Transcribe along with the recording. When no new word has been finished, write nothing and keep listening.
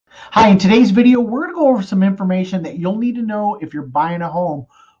Hi, in today's video, we're going to go over some information that you'll need to know if you're buying a home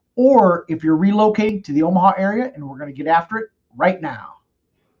or if you're relocating to the Omaha area, and we're going to get after it right now.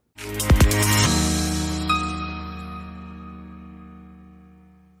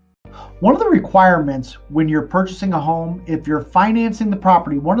 One of the requirements when you're purchasing a home, if you're financing the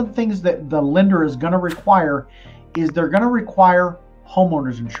property, one of the things that the lender is going to require is they're going to require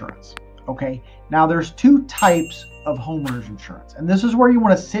homeowners insurance. Okay, now there's two types of homeowners insurance, and this is where you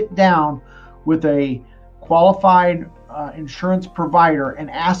want to sit down with a qualified insurance provider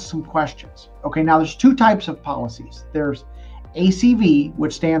and ask some questions. Okay, now there's two types of policies. There's ACV,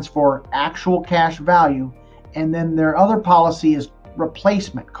 which stands for actual cash value, and then their other policy is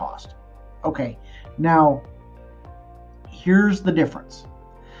replacement cost. Okay, now here's the difference.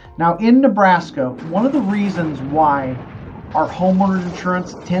 Now in Nebraska, one of the reasons why our homeowners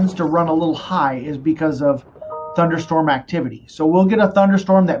insurance tends to run a little high is because of thunderstorm activity. So we'll get a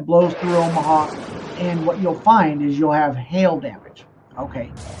thunderstorm that blows through Omaha, and what you'll find is you'll have hail damage,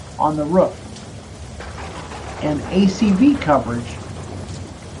 okay, on the roof. And ACV coverage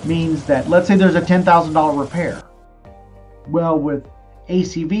means that, let's say there's a $10,000 repair. Well, with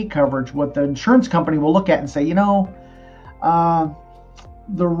ACV coverage, what the insurance company will look at and say, the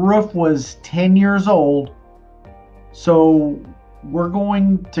roof was 10 years old, so we're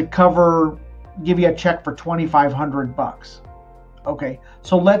going to give you a check for $2,500. Okay,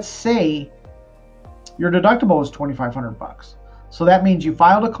 so let's say your deductible is $2,500. So that means you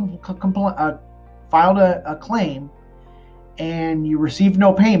filed a claim and you received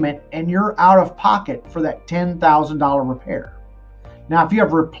no payment, and you're out of pocket for that $10,000 repair. Now, if you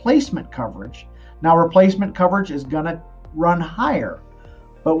have replacement coverage, replacement coverage is going to run higher.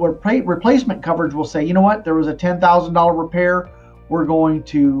 But what replacement coverage will say, there was a $10,000 repair, we're going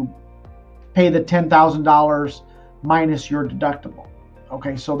to pay the $10,000 minus your deductible.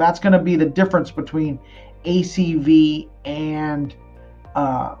 Okay, so that's going to be the difference between ACV and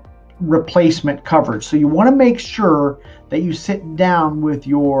replacement coverage. So you want to make sure that you sit down with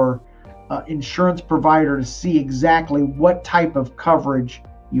your insurance provider to see exactly what type of coverage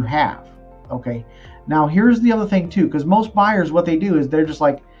you have. Okay, now here's the other thing too, because most buyers, what they do is they're just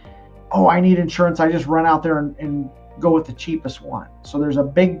like, oh, I need insurance, I just run out there and go with the cheapest one. So there's a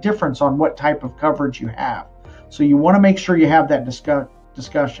big difference on what type of coverage you have. So you want to make sure you have that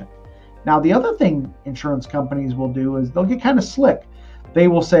discussion. Now, the other thing insurance companies will do is they'll get kind of slick. They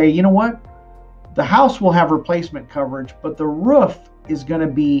will say, the house will have replacement coverage, but the roof is going to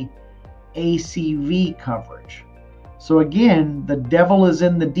be ACV coverage. So again, the devil is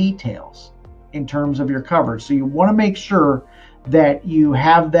in the details in terms of your coverage. So you want to make sure that you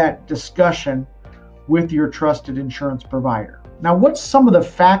have that discussion with your trusted insurance provider. Now, what's some of the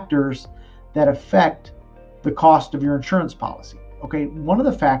factors that affect the cost of your insurance policy? Okay, one of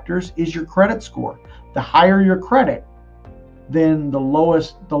the factors is your credit score. The higher your credit, then the lower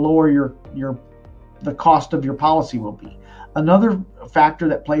the cost of your policy will be. Another factor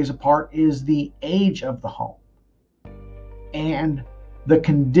that plays a part is the age of the home and the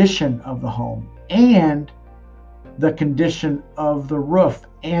condition of the home and the condition of the roof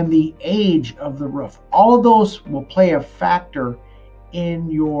and the age of the roof. All of those will play a factor in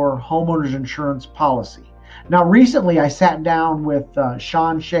your homeowner's insurance policy. Now, recently I sat down with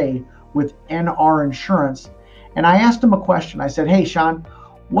Sean Shea with NR Insurance, and I asked him a question. I said, hey, Sean,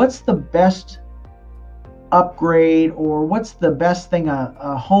 what's the best upgrade, or what's the best thing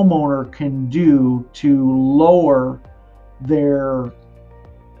a homeowner can do to lower their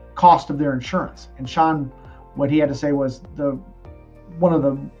cost of their insurance? And Sean, what he had to say was one of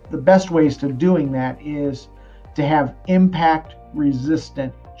the best ways to doing that is to have impact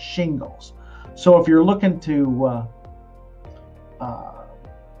resistant shingles. So if you're looking to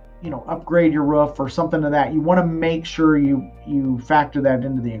upgrade your roof or something to that, you want to make sure you factor that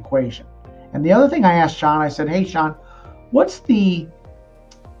into the equation. And the other thing I asked Sean, I said, hey Sean, what's the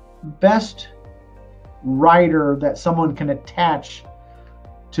best rider that someone can attach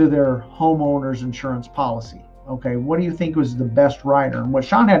to their homeowner's insurance policy? Okay, what do you think was the best rider? And what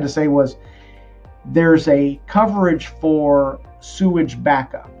Sean had to say was, there's a coverage for sewage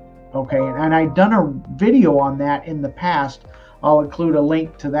backup. Okay, and I'd done a video on that in the past. I'll include a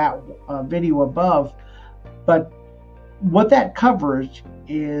link to that video above. But what that coverage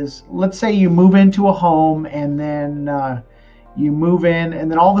is, let's say you move into a home and then you move in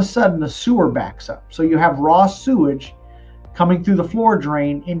and then all of a sudden the sewer backs up. So you have raw sewage coming through the floor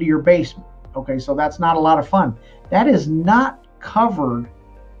drain into your basement. Okay, so that's not a lot of fun. That is not covered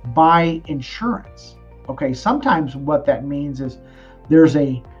by insurance. Okay, sometimes what that means is there's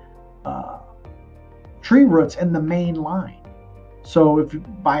a tree roots in the main line. So if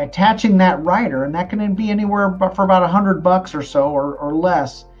by attaching that rider, and that can be anywhere for about $100 or so, or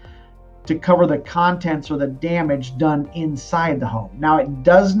less, to cover the contents or the damage done inside the home. Now, it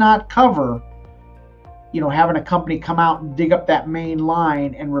does not cover, having a company come out and dig up that main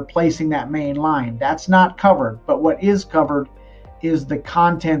line and replacing that main line. That's not covered. But what is covered is the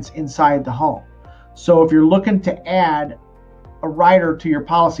contents inside the home. So if you're looking to add a rider to your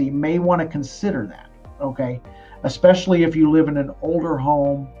policy, you may want to consider that, okay? Especially if you live in an older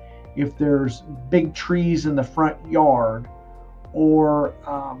home, if there's big trees in the front yard, or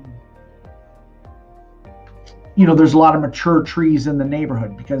there's a lot of mature trees in the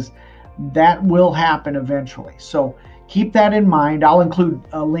neighborhood, because that will happen eventually. So keep that in mind. I'll include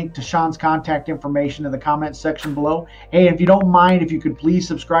a link to Sean's contact information in the comments section below. Hey, if you don't mind, if you could please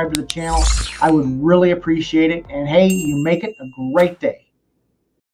subscribe to the channel, I would really appreciate it. And hey, you make it a great day.